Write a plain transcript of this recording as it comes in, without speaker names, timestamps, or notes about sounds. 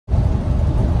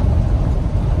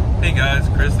Hey guys,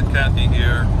 Chris and Kathy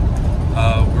here.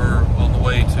 We're on the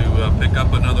way to pick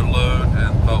up another load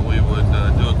and thought we would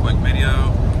do a quick video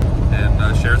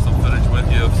and share some footage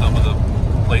with you of some of the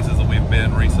places that we've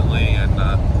been recently and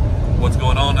what's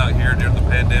going on out here during the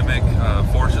pandemic.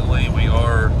 Fortunately, we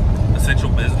are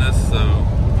essential business, so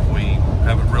we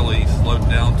haven't really slowed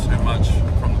down too much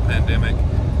from the pandemic.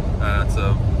 It's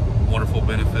a wonderful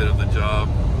benefit of the job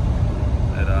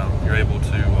that you're able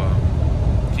to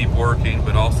keep working,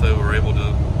 but also we're able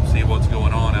to see what's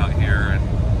going on out here,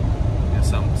 and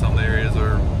some of the areas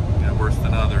are worse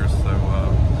than others.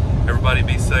 So everybody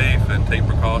be safe and take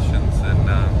precautions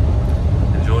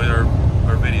and enjoy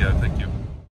our video. Thank you.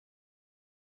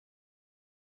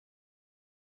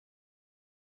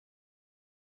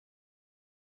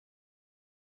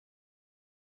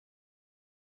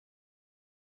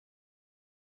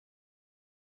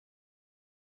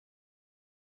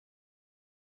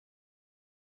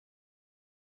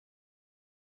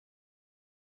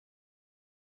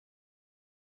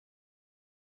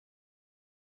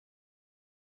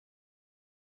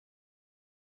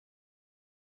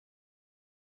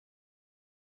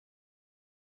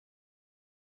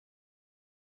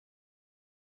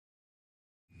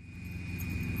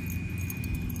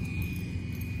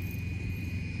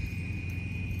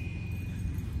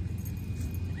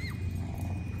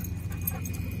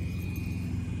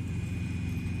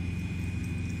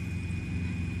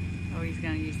 Oh, he's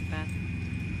going to use the bathroom.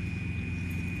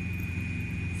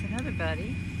 It's another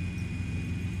buddy.